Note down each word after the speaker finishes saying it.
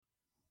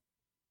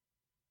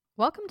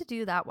Welcome to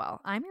Do That Well.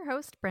 I'm your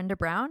host, Brenda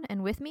Brown,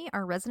 and with me,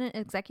 our resident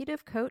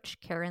executive coach,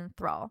 Karen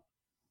Thrall.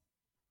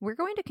 We're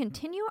going to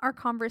continue our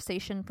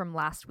conversation from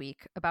last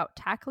week about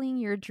tackling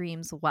your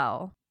dreams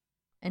well.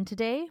 And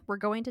today, we're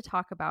going to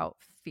talk about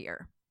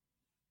fear.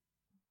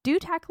 Do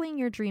Tackling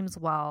Your Dreams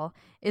Well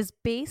is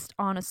based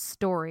on a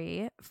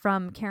story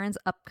from Karen's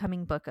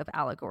upcoming book of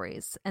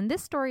allegories. And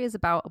this story is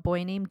about a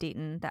boy named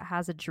Dayton that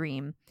has a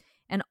dream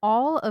and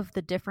all of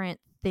the different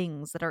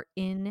things that are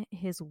in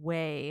his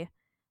way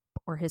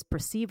or his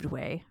perceived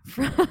way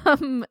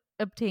from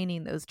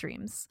obtaining those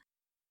dreams.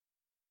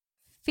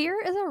 Fear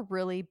is a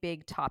really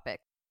big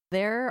topic.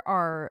 There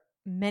are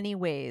many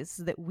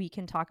ways that we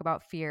can talk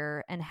about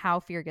fear and how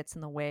fear gets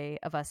in the way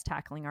of us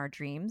tackling our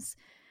dreams.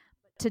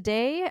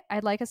 Today,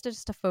 I'd like us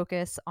to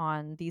focus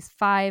on these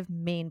 5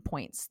 main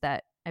points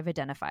that I've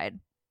identified.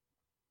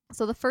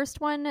 So the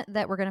first one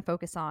that we're going to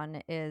focus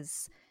on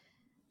is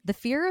the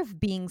fear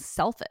of being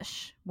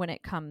selfish when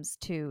it comes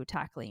to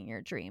tackling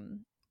your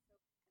dream.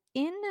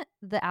 In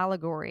the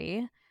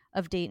allegory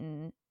of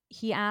Dayton,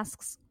 he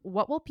asks,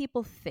 what will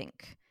people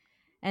think?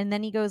 And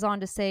then he goes on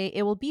to say,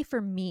 it will be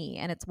for me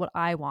and it's what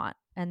I want.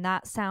 And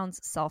that sounds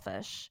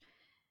selfish.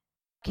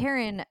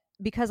 Karen,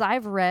 because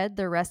I've read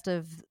the rest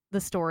of the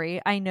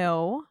story, I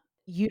know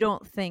you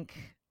don't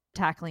think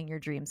tackling your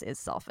dreams is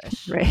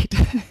selfish. Right.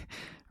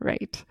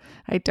 Right.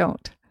 I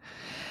don't.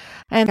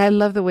 And I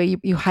love the way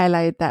you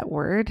highlight that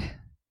word,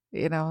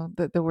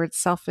 the word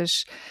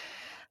selfish.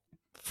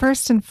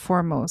 First and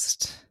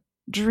foremost,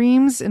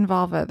 dreams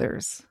involve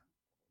others.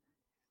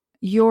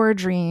 Your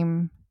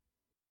dream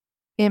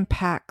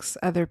impacts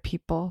other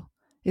people.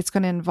 It's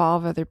going to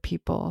involve other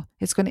people.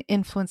 It's going to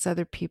influence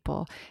other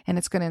people, and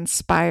it's going to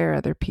inspire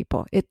other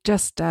people. It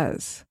just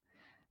does.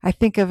 I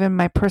think of in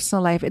my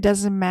personal life, it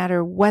doesn't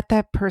matter what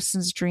that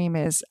person's dream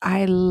is.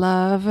 I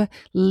love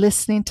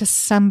listening to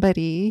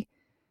somebody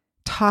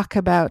talk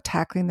about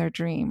tackling their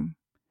dream.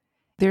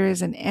 There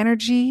is an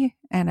energy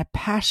and a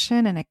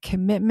passion and a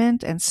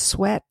commitment and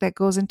sweat that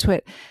goes into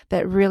it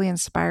that really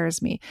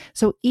inspires me.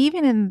 So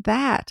even in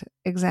that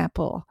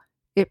example,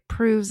 it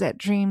proves that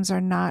dreams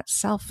are not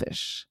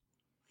selfish.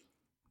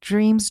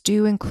 Dreams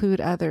do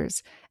include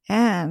others.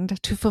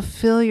 And to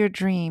fulfill your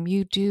dream,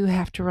 you do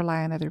have to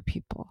rely on other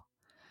people.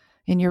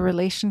 In your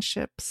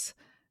relationships,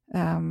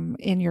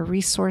 in your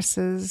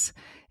resources,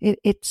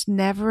 it's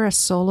never a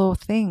solo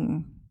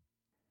thing.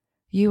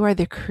 You are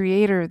the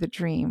creator of the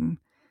dream,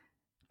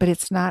 but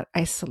it's not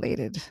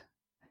isolated.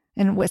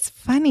 And what's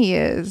funny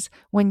is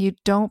when you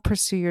don't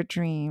pursue your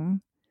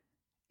dream,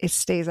 it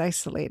stays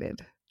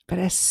isolated. But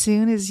as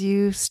soon as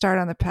you start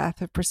on the path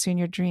of pursuing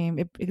your dream,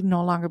 it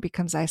no longer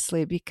becomes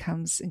isolated, it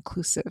becomes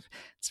inclusive,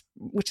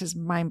 which is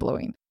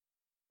mind-blowing.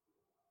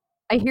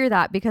 I hear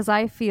that because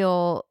I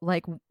feel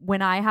like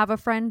when I have a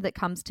friend that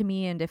comes to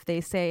me and if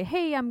they say,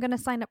 hey, I'm going to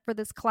sign up for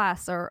this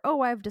class, or, oh,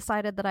 I've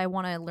decided that I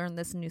want to learn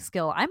this new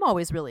skill, I'm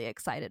always really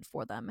excited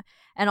for them.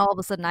 And all of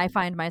a sudden I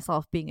find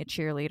myself being a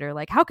cheerleader.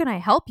 Like, how can I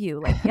help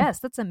you? Like, yes,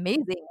 that's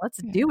amazing.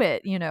 Let's do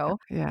it.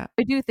 Yeah.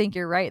 I do think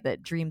you're right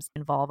that dreams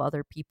involve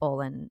other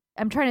people. And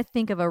I'm trying to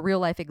think of a real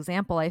life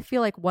example. I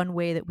feel like one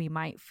way that we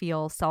might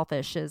feel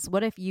selfish is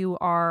what if you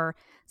are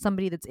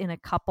somebody that's in a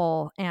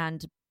couple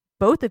and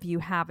both of you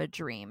have a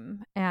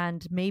dream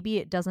and maybe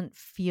it doesn't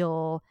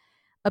feel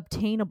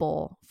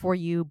obtainable for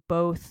you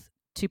both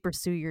to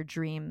pursue your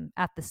dream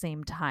at the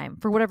same time,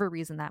 for whatever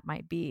reason that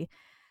might be.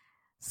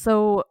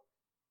 So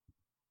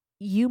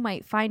you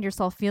might find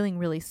yourself feeling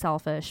really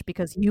selfish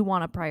because you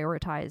want to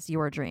prioritize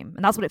your dream.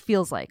 And that's what it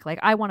feels like. Like,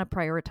 I want to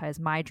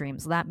prioritize my dream.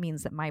 So that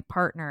means that my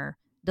partner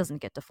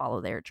doesn't get to follow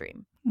their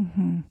dream.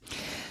 Mm-hmm.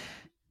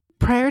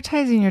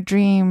 Prioritizing your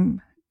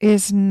dream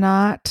is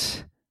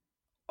not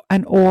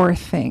an or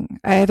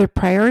thing. I either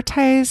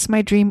prioritize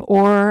my dream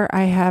or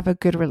I have a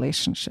good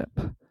relationship.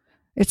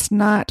 It's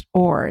not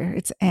or,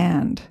 it's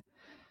and.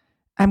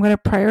 I'm going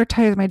to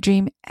prioritize my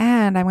dream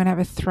and I'm going to have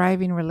a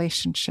thriving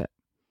relationship.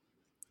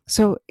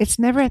 So it's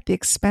never at the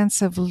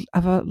expense of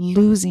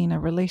losing a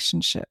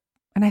relationship.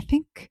 And I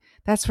think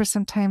that's where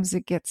sometimes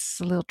it gets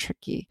a little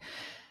tricky.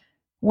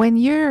 When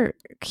you're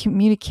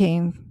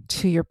communicating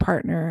to your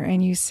partner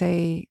and you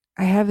say,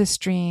 I have this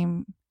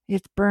dream,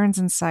 it burns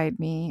inside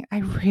me.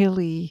 I'll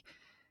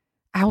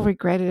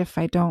regret it if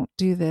I don't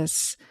do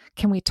this.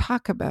 Can we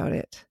talk about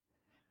it?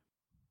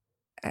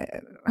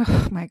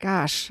 Oh my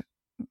gosh.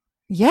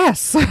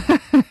 Yes.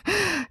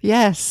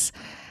 Yes.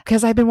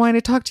 Because I've been wanting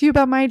to talk to you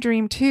about my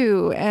dream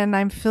too. And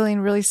I'm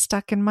feeling really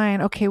stuck in mine.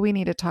 Okay, we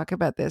need to talk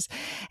about this.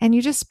 And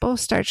you just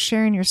both start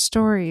sharing your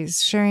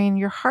stories, sharing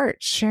your heart,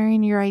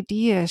 sharing your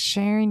ideas,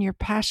 sharing your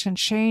passion,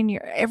 sharing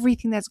your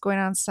everything that's going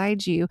on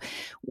inside you.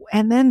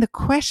 And then the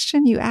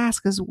question you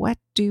ask is, what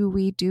do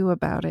we do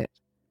about it?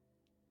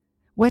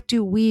 What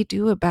do we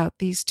do about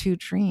these two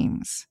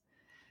dreams?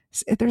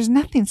 There's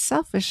nothing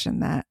selfish in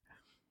that.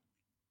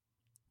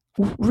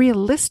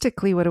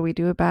 Realistically, what do we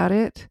do about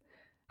it?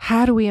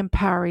 How do we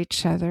empower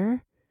each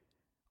other?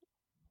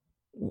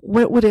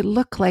 What would it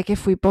look like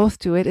if we both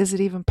do it? Is it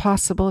even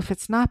possible? If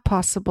it's not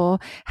possible,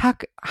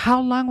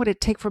 how long would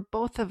it take for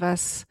both of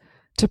us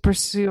to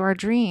pursue our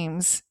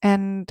dreams?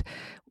 And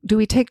do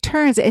we take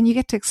turns? And you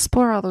get to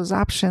explore all those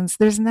options.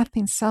 There's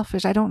nothing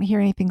selfish. I don't hear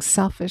anything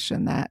selfish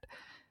in that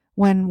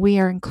when we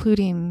are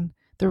including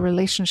the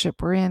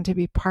relationship we're in to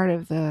be part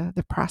of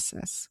the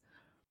process.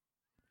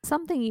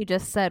 Something you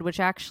just said, which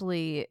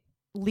actually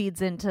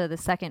leads into the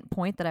second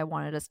point that I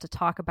wanted us to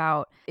talk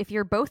about. If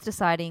you're both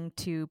deciding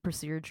to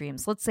pursue your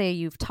dreams, let's say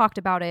you've talked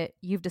about it,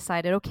 you've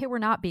decided, okay, we're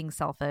not being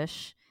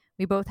selfish.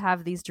 We both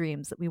have these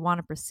dreams that we want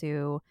to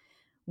pursue.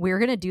 We're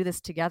going to do this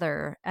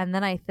together. And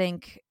then I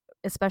think,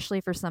 especially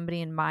for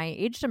somebody in my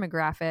age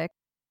demographic,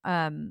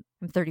 I'm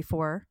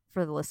 34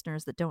 for the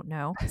listeners that don't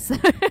know.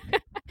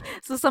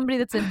 So somebody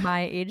that's in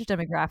my age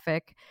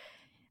demographic,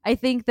 I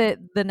think that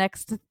the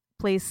next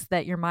place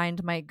that your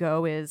mind might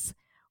go is,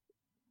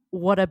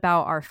 what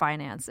about our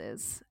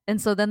finances? And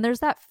so then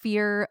there's that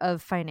fear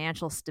of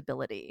financial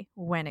stability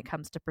when it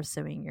comes to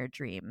pursuing your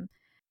dream.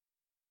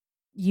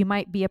 You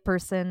might be a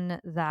person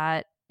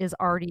that is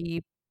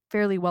already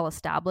fairly well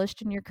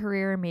established in your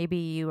career. Maybe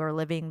you are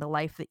living the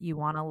life that you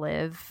want to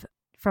live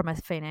from a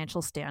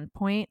financial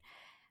standpoint,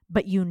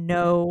 but you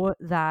know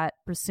that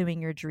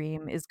pursuing your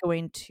dream is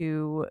going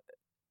to,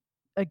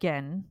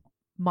 again,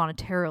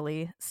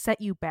 monetarily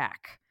set you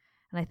back.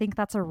 And I think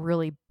that's a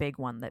really big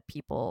one that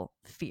people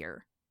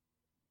fear.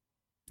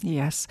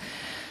 Yes.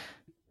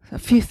 A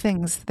few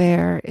things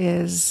there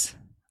is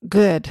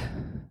good.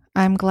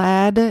 I'm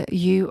glad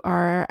you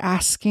are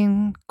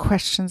asking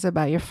questions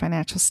about your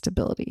financial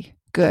stability.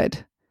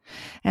 Good.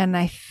 And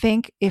I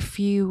think if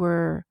you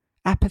were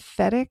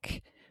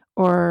apathetic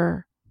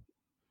or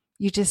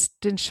you just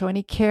didn't show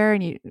any care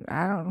and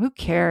I don't know, who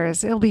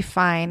cares? It'll be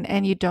fine.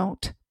 And you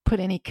don't put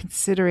any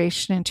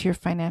consideration into your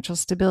financial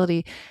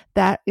stability,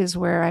 that is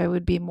where I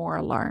would be more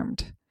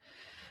alarmed.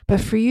 But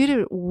for you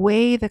to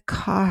weigh the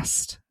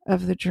cost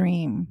of the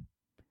dream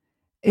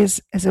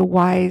is a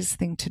wise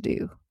thing to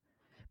do,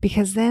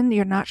 because then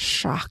you're not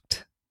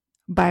shocked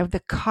by the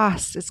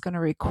cost it's going to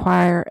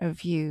require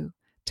of you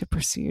to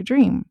pursue your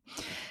dream.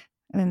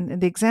 And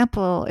the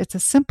example, it's a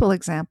simple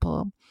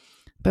example,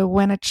 but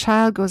when a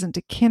child goes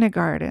into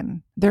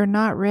kindergarten, they're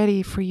not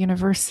ready for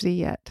university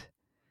yet.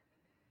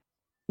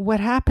 What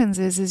happens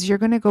is you're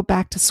going to go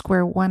back to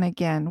square one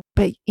again.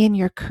 But in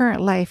your current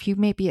life, you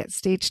may be at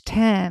stage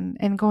 10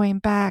 and going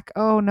back,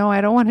 oh no, I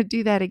don't want to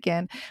do that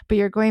again. But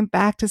you're going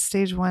back to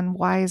stage one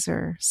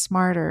wiser,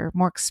 smarter,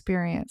 more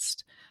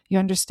experienced. You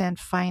understand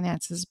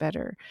finances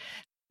better.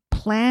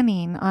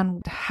 Planning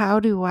on how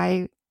do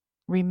I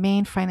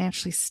remain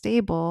financially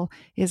stable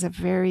is a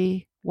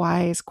very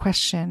wise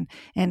question.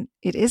 And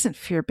it isn't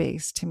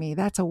fear-based to me.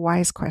 That's a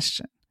wise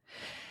question.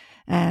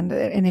 And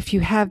if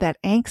you have that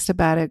angst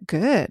about it,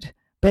 good.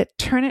 But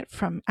turn it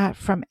from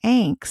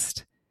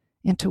angst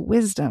into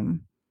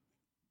wisdom.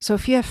 So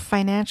if you have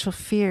financial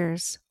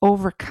fears,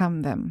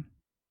 overcome them.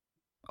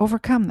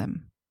 Overcome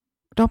them.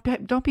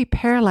 Don't be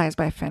paralyzed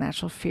by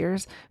financial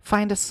fears.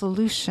 Find a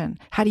solution.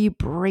 How do you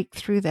break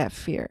through that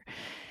fear?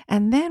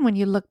 And then when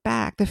you look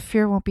back, the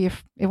fear won't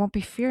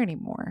be fear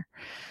anymore.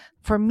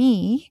 For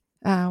me,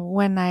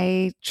 when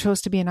I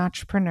chose to be an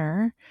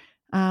entrepreneur,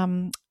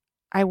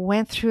 I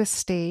went through a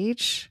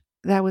stage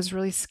that was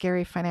really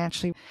scary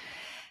financially.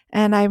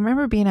 And I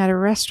remember being at a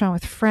restaurant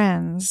with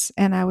friends,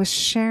 and I was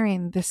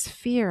sharing this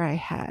fear I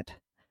had.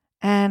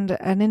 And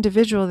an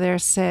individual there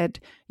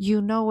said,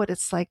 you know what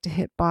it's like to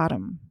hit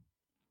bottom,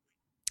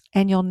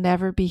 and you'll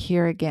never be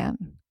here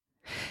again.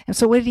 And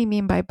so what did he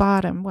mean by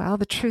bottom? Well,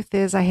 the truth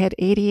is I had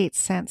 88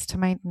 cents to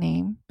my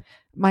name.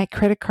 My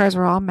credit cards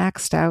were all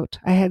maxed out.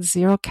 I had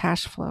zero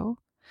cash flow,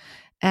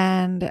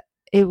 and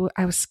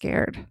I was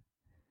scared.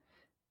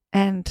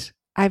 And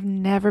I've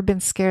never been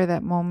scared of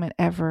that moment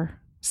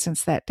ever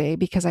since that day,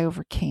 because I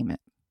overcame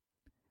it.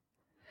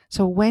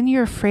 So when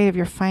you're afraid of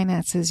your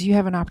finances, you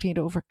have an opportunity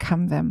to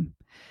overcome them.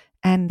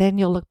 And then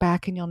you'll look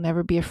back and you'll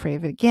never be afraid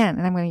of it again.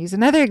 And I'm going to use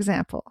another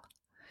example.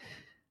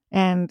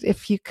 And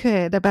if you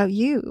could, about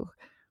you,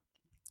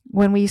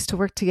 when we used to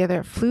work together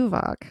at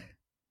Fluvog.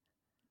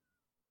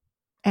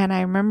 And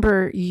I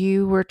remember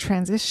you were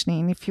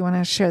transitioning, if you want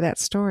to share that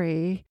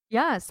story.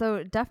 Yeah,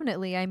 so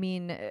definitely. I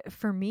mean,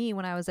 for me,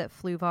 when I was at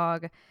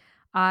Fluvog,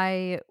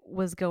 I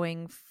was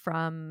going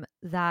from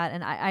that,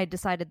 and I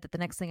decided that the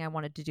next thing I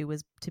wanted to do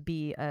was to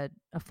be a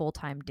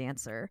full-time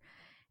dancer.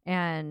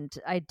 And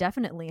I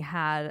definitely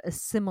had a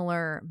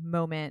similar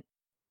moment,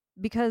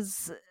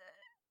 because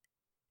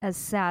as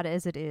sad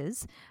as it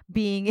is,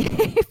 being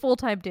a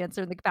full-time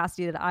dancer in the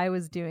capacity that I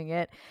was doing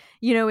it,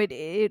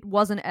 it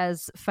wasn't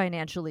as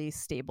financially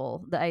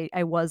stable. That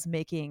I was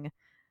making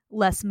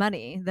less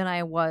money than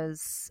I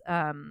was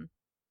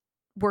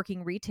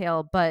working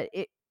retail, but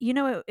it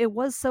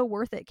was so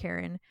worth it,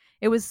 Karen.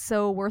 It was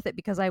so worth it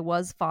because I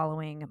was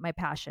following my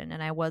passion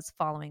and I was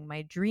following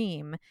my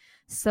dream.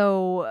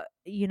 So,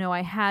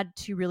 I had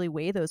to really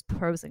weigh those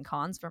pros and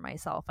cons for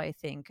myself, I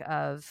think,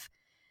 of,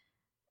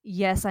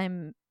 yes,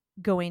 I'm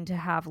going to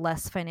have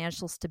less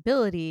financial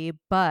stability,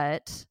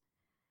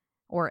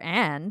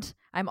 and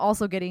I'm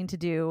also getting to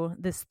do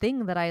this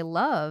thing that I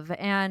love.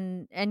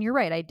 And you're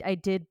right, I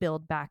did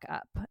build back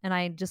up, and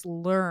I just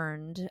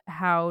learned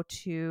how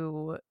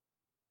to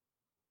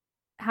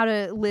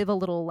live a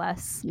little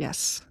less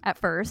Yes. at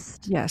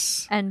first.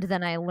 Yes. And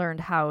then I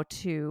learned how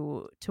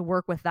to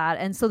work with that.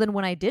 And so then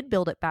when I did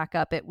build it back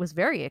up, it was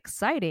very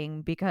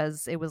exciting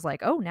because it was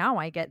like, oh, now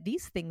I get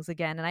these things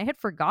again. And I had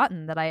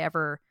forgotten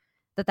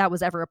that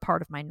was ever a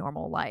part of my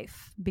normal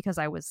life because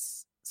I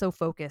was so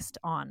focused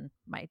on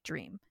my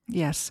dream.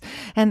 Yes.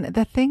 And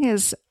the thing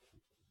is,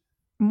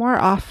 more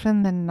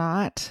often than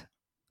not,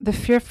 the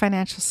fear of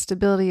financial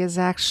stability is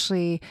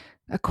actually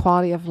a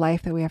quality of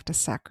life that we have to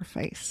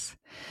sacrifice.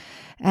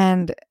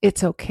 And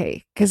it's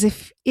okay, because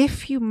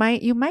if you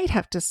might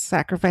have to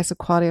sacrifice a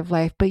quality of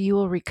life, but you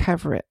will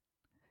recover it.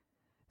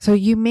 So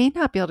you may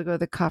not be able to go to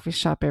the coffee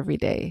shop every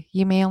day.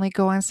 You may only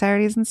go on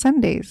Saturdays and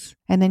Sundays,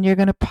 and then you're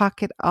going to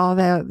pocket all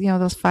the,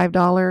 those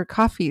 $5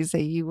 coffees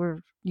that you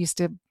were used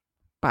to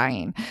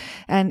buying.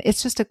 And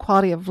it's just a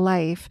quality of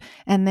life.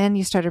 And then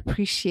you start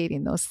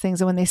appreciating those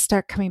things. And when they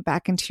start coming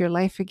back into your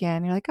life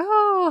again, you're like,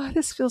 oh,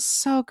 this feels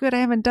so good. I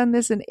haven't done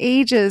this in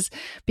ages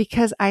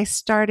because I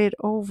started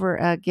over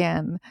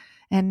again.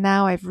 And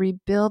now I've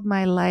rebuilt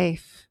my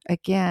life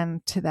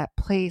again to that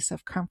place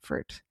of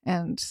comfort.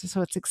 And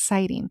so it's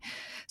exciting.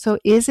 So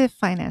is it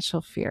financial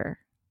fear?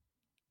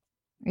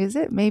 Is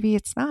it? Maybe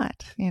it's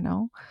not,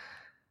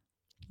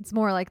 It's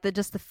more like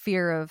just the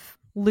fear of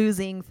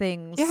losing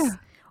things. Yeah.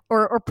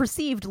 Or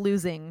perceived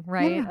losing,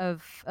 right? Yeah.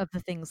 Of the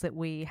things that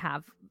we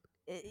have.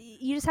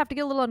 You just have to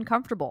get a little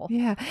uncomfortable.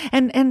 Yeah.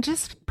 And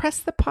just press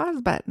the pause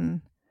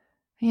button.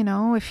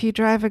 If you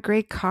drive a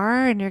great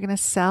car and you're going to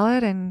sell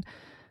it, and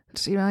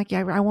like,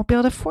 yeah, I won't be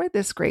able to afford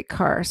this great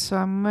car, so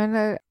I'm going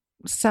to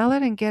sell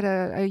it and get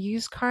a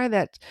used car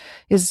that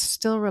is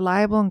still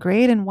reliable and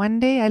great. And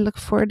one day I look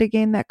forward to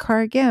getting that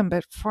car again.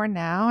 But for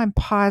now, I'm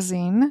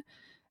pausing,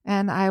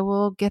 and I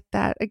will get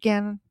that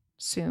again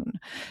soon.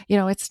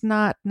 It's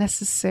not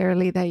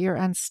necessarily that you're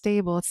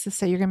unstable. It's just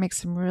that you're going to make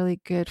some really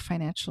good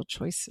financial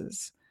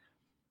choices.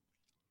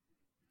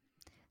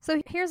 So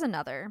here's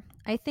another.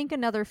 I think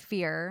another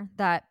fear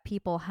that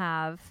people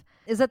have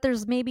is that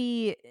there's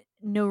maybe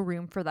no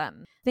room for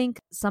them. I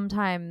think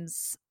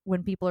sometimes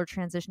when people are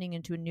transitioning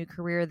into a new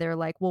career, they're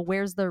like, well,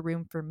 where's the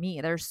room for me?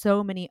 There's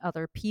so many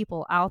other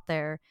people out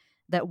there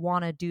that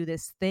want to do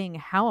this thing.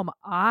 How am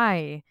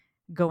I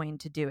going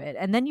to do it?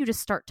 And then you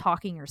just start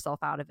talking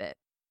yourself out of it.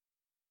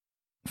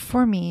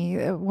 For me,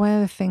 one of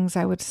the things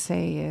I would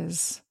say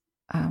is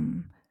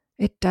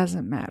it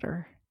doesn't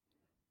matter.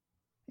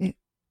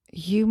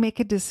 You make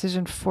a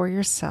decision for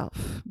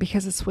yourself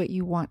because it's what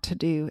you want to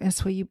do, and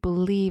it's what you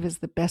believe is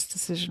the best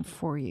decision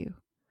for you,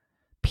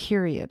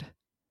 period.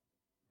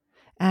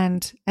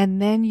 And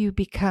then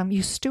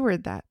you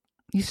steward that.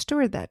 You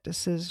steward that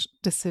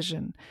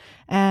decision,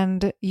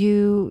 and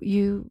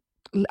you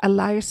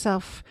allow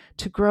yourself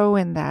to grow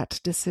in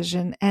that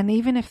decision. And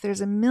even if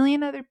there's a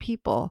million other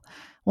people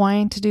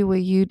wanting to do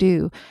what you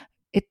do,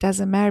 it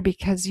doesn't matter,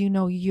 because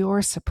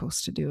you're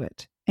supposed to do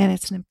it. And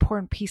it's an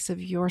important piece of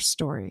your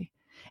story.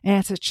 And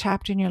it's a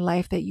chapter in your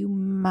life that you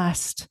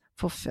must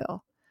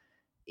fulfill.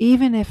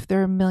 Even if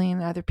there are a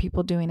million other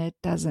people doing it,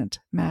 doesn't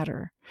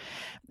matter.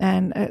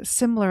 And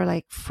similar,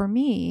 like for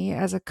me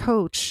as a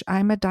coach,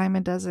 I'm a dime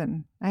a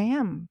dozen. I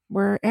am.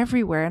 We're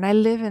everywhere. And I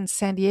live in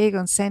San Diego,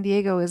 and San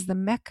Diego is the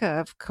mecca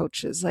of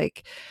coaches.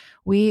 Like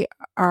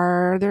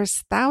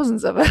there's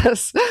thousands of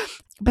us,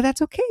 but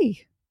that's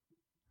okay.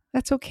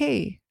 That's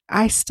okay.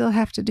 I still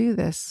have to do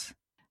this.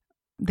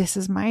 This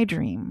is my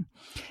dream.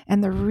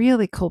 And the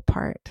really cool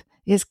part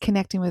is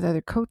connecting with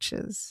other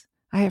coaches.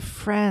 I have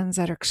friends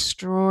that are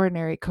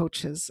extraordinary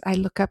coaches. I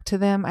look up to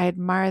them. I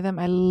admire them.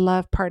 I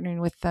love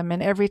partnering with them.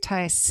 And every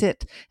time I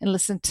sit and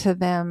listen to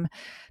them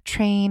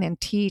train and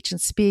teach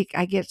and speak,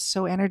 I get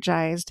so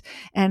energized,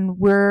 and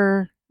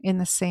we're in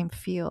the same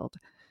field.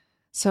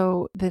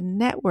 So the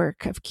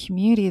network of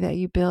community that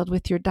you build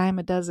with your dime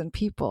a dozen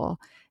people,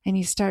 and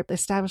you start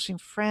establishing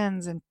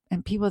friends and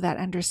people that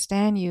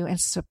understand you and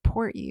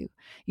support you.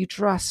 You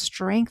draw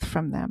strength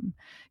from them.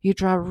 You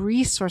draw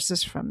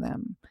resources from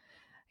them,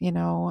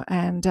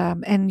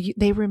 and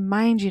they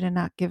remind you to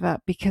not give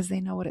up because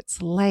they know what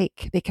it's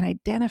like. They can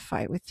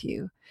identify with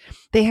you.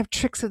 They have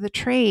tricks of the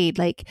trade,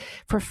 like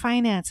for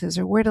finances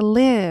or where to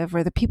live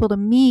or the people to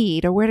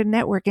meet or where to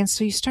network. And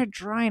so you start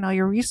drawing all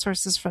your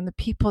resources from the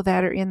people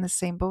that are in the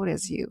same boat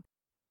as you.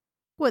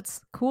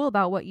 What's cool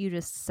about what you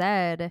just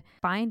said,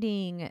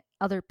 finding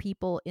other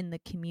people in the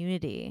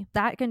community,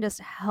 that can just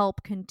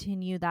help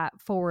continue that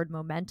forward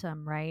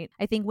momentum, right?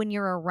 I think when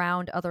you're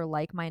around other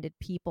like-minded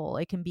people,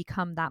 it can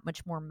become that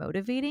much more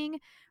motivating.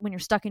 When you're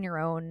stuck in your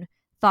own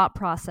thought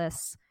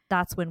process,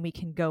 that's when we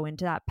can go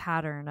into that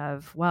pattern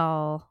of,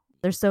 well,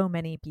 there's so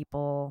many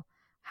people.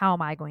 How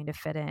am I going to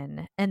fit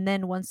in? And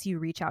then once you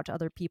reach out to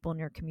other people in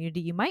your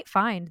community, you might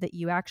find that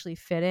you actually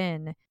fit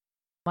in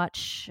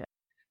much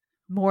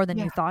more than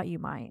you thought you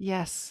might.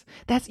 Yes.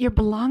 That's your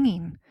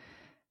belonging.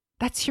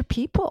 That's your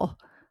people.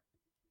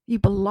 You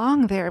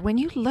belong there. When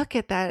you look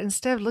at that,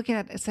 instead of looking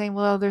at it saying,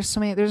 well, there's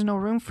no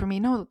room for me.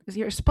 No,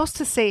 you're supposed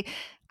to say,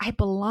 I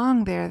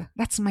belong there.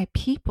 That's my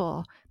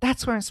people.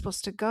 That's where I'm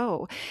supposed to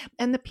go.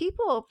 And the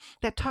people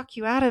that talk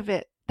you out of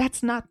it,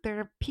 that's not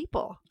their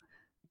people.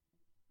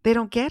 They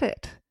don't get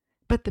it.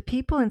 But the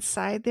people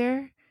inside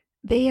there,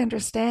 they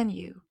understand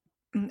you.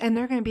 And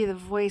they're going to be the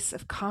voice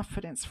of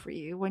confidence for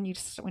you when you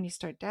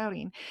start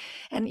doubting.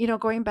 And,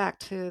 going back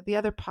to the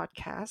other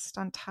podcast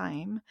on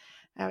time,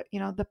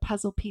 the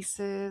puzzle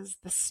pieces,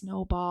 the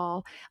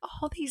snowball,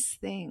 all these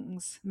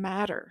things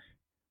matter.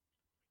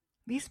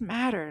 These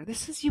matter.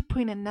 This is you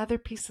putting another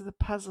piece of the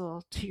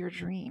puzzle to your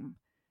dream.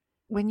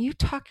 When you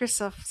talk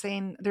yourself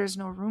saying there's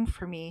no room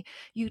for me,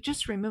 you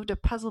just removed a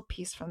puzzle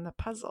piece from the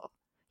puzzle.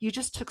 You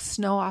just took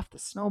snow off the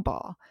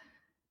snowball.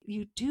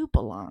 You do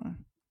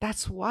belong.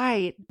 That's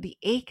why the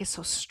ache is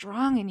so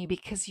strong in you,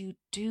 because you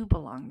do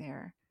belong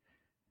there.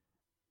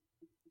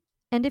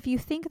 And if you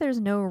think there's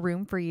no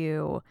room for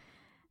you,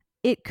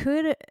 it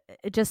could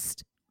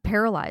just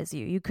paralyze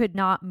you. You could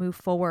not move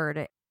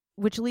forward,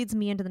 which leads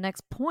me into the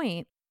next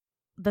point,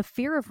 the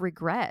fear of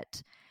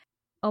regret.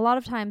 A lot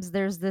of times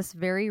there's this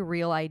very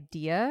real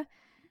idea,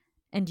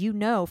 and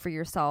for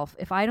yourself,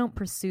 if I don't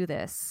pursue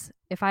this,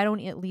 if I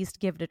don't at least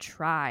give it a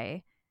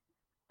try,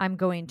 I'm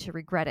going to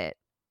regret it.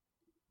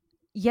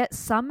 Yet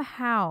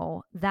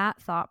somehow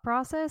that thought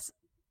process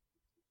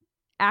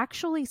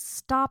actually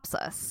stops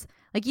us.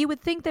 Like, you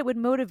would think that would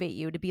motivate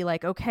you to be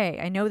like, okay,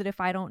 I know that if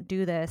I don't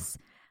do this,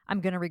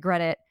 I'm going to regret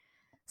it.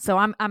 So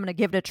I'm going to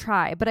give it a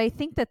try. But I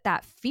think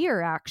that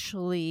fear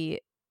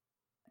actually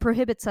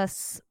prohibits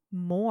us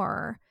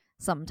more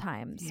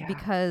sometimes,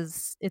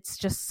 because it's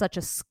just such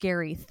a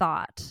scary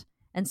thought.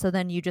 And so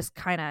then you just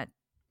kind of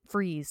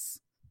freeze.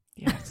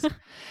 Yes.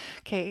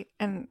 Okay.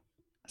 And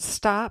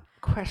stop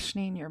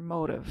questioning your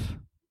motive.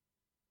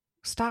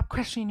 Stop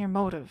questioning your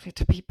motive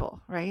to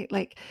people, right?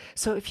 Like,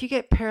 so if you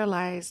get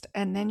paralyzed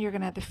and then you're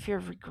going to have the fear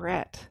of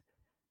regret,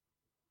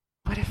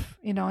 what if,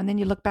 and then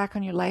you look back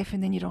on your life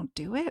and then you don't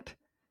do it?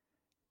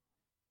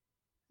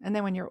 And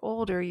then when you're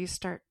older, you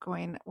start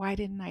going, why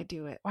didn't I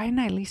do it? Why didn't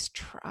I at least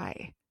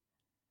try?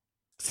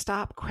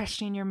 Stop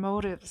questioning your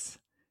motives.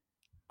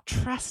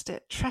 Trust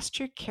it. Trust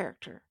your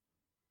character.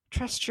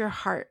 Trust your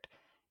heart.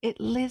 It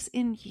lives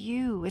in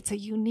you. It's a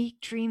unique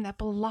dream that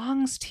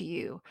belongs to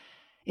you.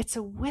 It's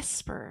a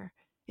whisper.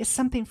 It's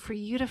something for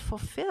you to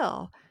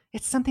fulfill.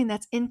 It's something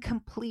that's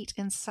incomplete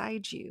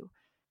inside you.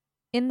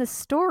 In the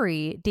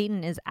story,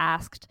 Dayton is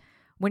asked,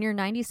 when you're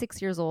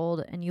 96 years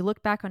old and you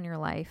look back on your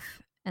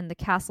life and the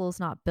castle is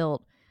not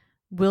built,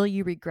 will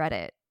you regret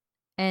it?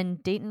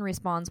 And Dayton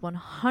responds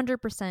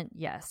 100%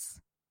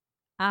 yes.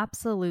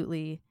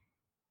 Absolutely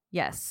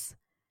yes.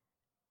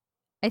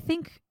 I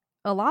think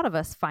a lot of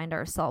us find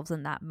ourselves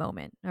in that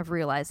moment of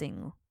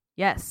realizing,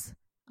 yes,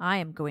 I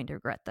am going to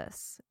regret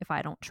this if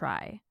I don't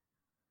try.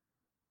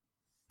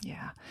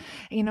 Yeah.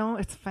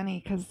 It's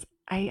funny because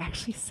I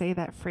actually say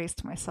that phrase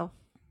to myself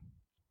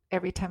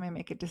every time I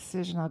make a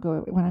decision. I'll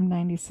go, when I'm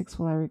 96,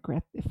 will I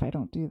regret if I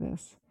don't do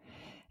this?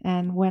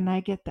 And when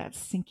I get that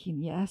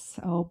sinking yes,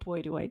 oh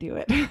boy, do I do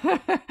it.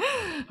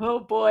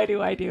 Oh boy,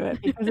 do I do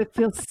it. Because it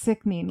feels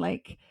sickening.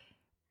 Like,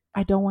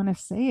 I don't want to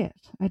say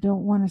it. I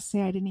don't want to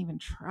say I didn't even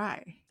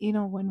try.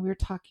 When we were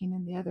talking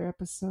in the other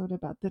episode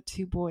about the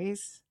two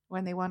boys,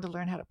 when they wanted to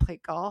learn how to play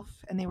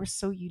golf, and they were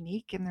so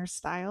unique in their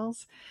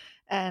styles.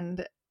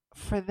 And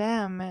for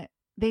them,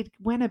 they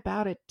went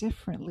about it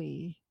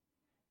differently,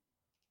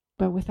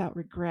 but without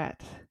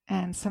regret.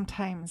 And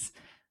sometimes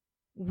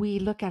we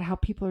look at how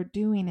people are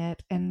doing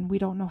it and we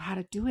don't know how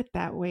to do it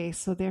that way.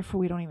 So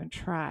therefore we don't even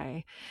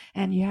try.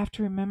 And you have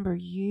to remember,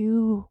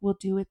 you will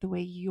do it the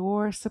way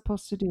you're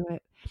supposed to do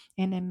it.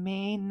 And it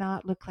may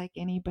not look like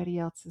anybody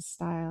else's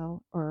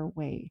style or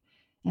way.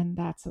 And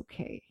that's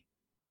okay.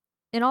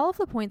 In all of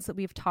the points that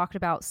we've talked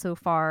about so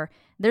far,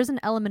 there's an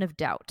element of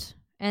doubt.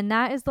 And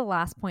that is the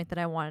last point that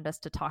I wanted us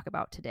to talk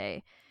about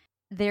today.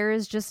 There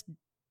is just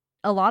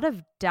a lot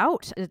of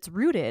doubt. It's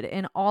rooted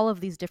in all of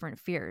these different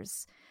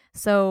fears.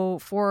 So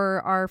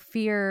for our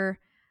fear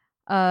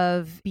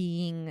of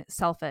being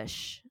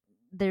selfish,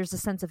 there's a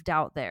sense of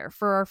doubt there.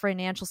 For our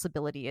financial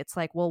stability, it's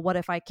like, well, what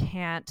if I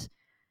can't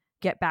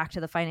get back to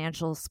the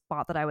financial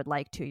spot that I would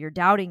like to? You're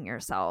doubting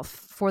yourself.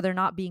 For there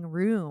not being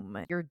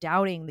room, you're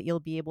doubting that you'll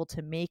be able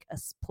to make a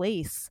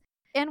place.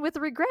 And with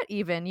regret,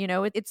 even,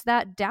 it's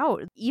that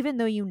doubt. Even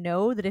though you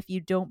know that if you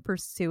don't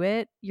pursue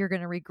it, you're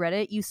going to regret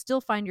it, you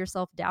still find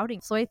yourself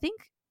doubting. So I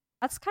think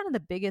that's kind of the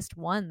biggest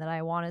one that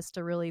I want us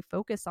to really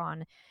focus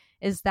on,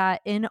 is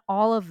that in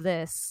all of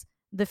this,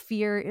 the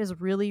fear is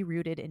really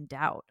rooted in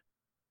doubt.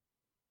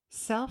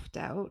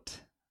 Self-doubt,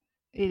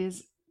 it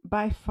is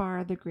by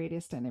far the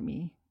greatest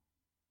enemy.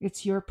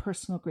 It's your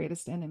personal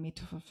greatest enemy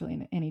to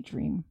fulfilling any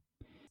dream.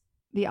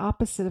 The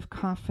opposite of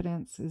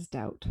confidence is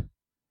doubt.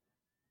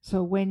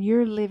 So when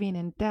you're living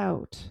in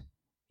doubt,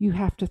 you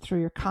have to throw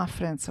your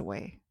confidence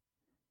away.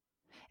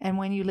 And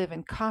when you live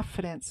in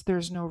confidence,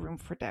 there's no room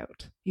for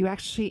doubt.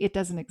 It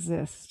doesn't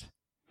exist.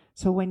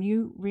 So when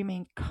you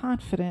remain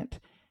confident,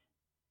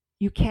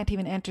 you can't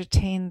even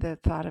entertain the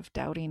thought of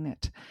doubting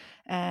it.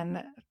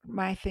 And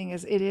my thing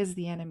is, it is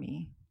the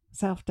enemy.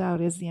 Self-doubt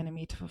is the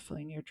enemy to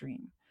fulfilling your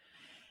dream.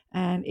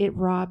 And it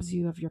robs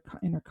you of your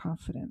inner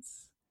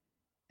confidence.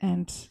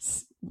 And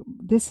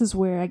this is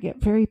where I get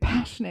very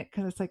passionate,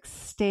 because it's like,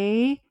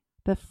 stay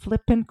the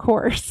flippin'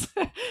 course.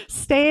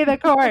 Stay the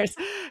course.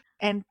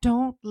 And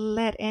don't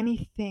let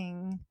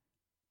anything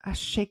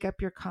shake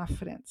up your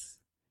confidence.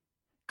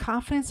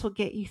 Confidence will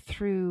get you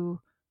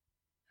through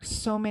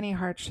so many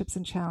hardships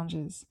and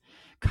challenges.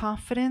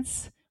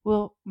 Confidence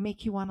will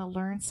make you want to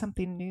learn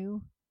something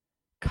new.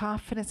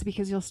 Confidence,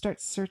 because you'll start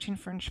searching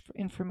for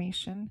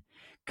information.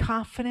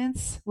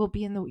 Confidence will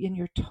be in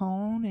your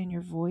tone and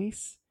your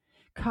voice.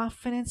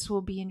 Confidence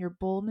will be in your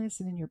boldness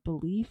and in your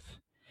belief.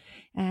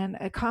 And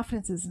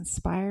confidence is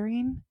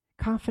inspiring.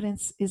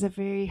 Confidence is a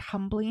very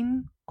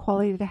humbling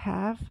quality to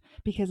have,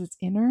 because it's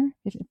inner.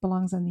 It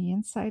belongs on the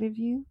inside of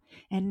you,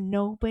 and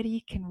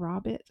nobody can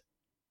rob it.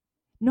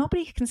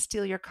 Nobody can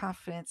steal your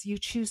confidence. You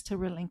choose to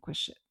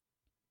relinquish it.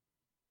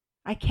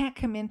 I can't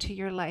come into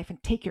your life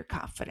and take your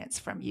confidence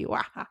from you.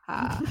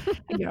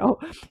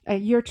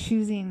 You're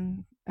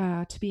choosing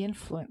to be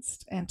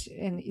influenced, and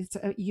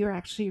you're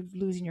actually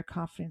losing your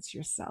confidence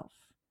yourself.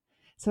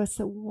 So it's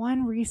the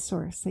one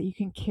resource that you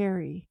can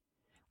carry,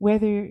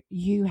 whether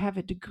you have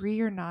a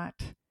degree or not,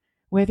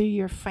 whether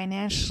you're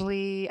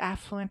financially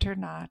affluent or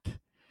not,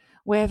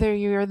 whether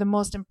you're the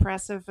most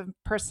impressive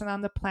person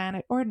on the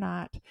planet or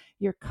not.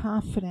 Your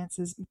confidence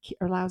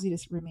allows you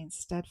to remain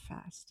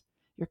steadfast.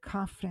 Your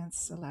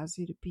confidence allows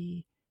you to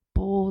be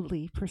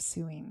boldly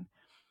pursuing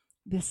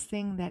this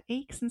thing that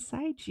aches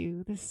inside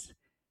you, this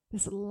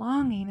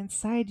longing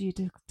inside you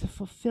to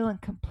fulfill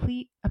and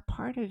complete a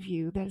part of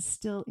you that is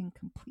still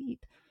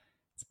incomplete.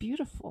 It's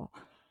beautiful.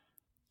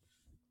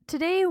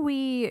 Today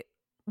we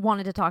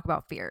wanted to talk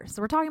about fear.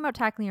 So we're talking about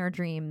tackling our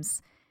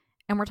dreams,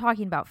 and we're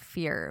talking about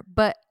fear.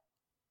 But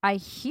I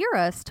hear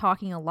us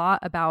talking a lot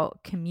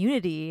about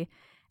community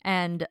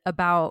and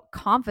about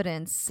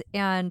confidence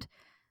and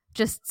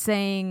just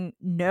saying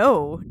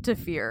no to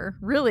fear,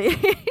 really.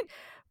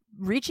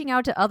 Reaching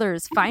out to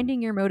others,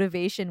 finding your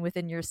motivation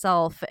within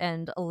yourself,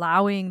 and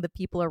allowing the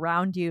people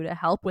around you to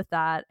help with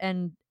that,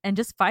 and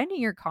just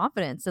finding your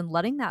confidence and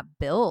letting that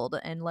build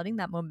and letting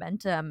that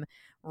momentum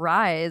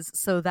rise,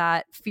 so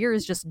that fear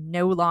is just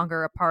no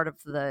longer a part of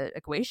the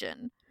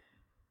equation.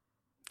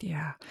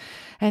 Yeah.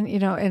 And,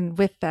 and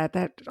with that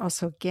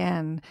also,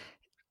 again,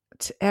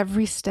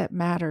 every step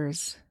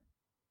matters.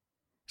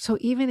 So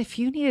even if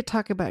you need to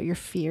talk about your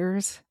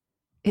fears,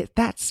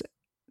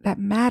 that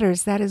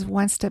matters. That is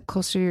one step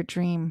closer to your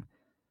dream.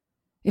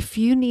 If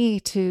you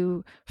need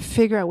to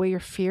figure out what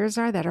your fears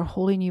are that are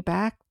holding you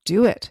back,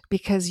 do it,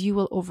 because you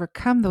will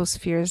overcome those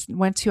fears.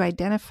 Once you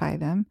identify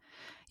them,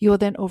 you will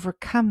then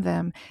overcome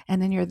them,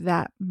 and then you're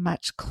that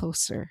much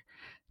closer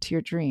to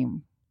your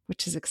dream,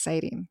 which is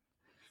exciting.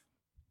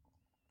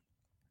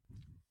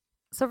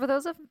 So for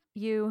those of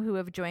you who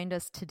have joined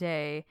us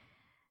today,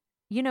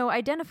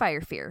 identify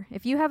your fear.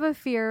 If you have a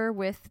fear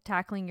with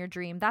tackling your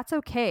dream, that's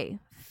okay.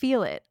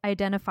 Feel it,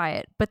 identify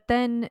it, but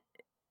then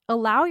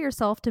allow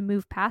yourself to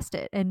move past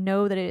it and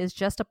know that it is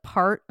just a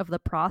part of the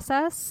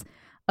process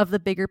of the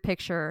bigger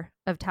picture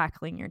of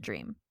tackling your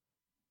dream.